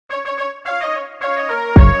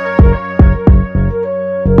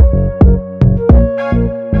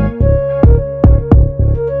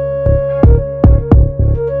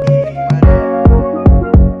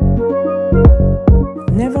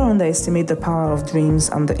underestimate the power of dreams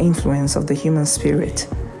and the influence of the human spirit.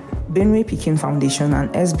 Benue Pikin Foundation and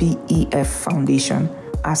Sbeffoundation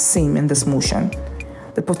are same in this motion.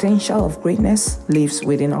 The potential of greatness lives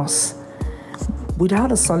within us.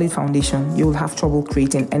 Without a solid foundation, you will have trouble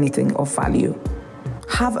creating anything of value.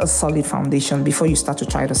 Have a solid foundation before you start to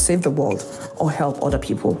try to save the world or help other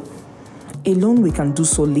people. Alone, we can do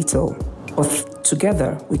so little, but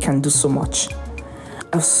together, we can do so much.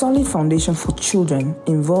 A solid foundation for children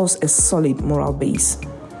involves a solid moral base.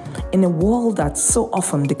 In a world that so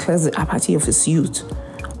often declares the apathy of its youth,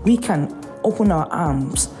 we can open our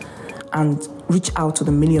arms and reach out to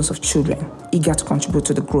the millions of children eager to contribute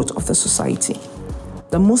to the growth of the society.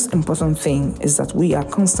 The most important thing is that we are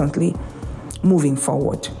constantly moving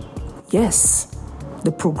forward. Yes,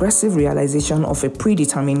 the progressive realization of a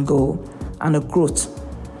predetermined goal and a growth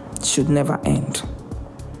should never end.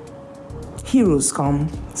 Heroes come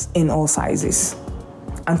in all sizes,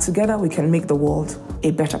 and together we can make the world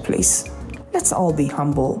a better place. Let's all be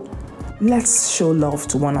humble. Let's show love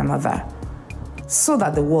to one another so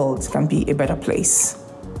that the world can be a better place.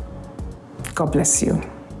 God bless you.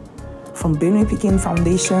 From Benue Pikin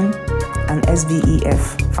Foundation and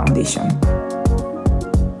Sbeffoundation.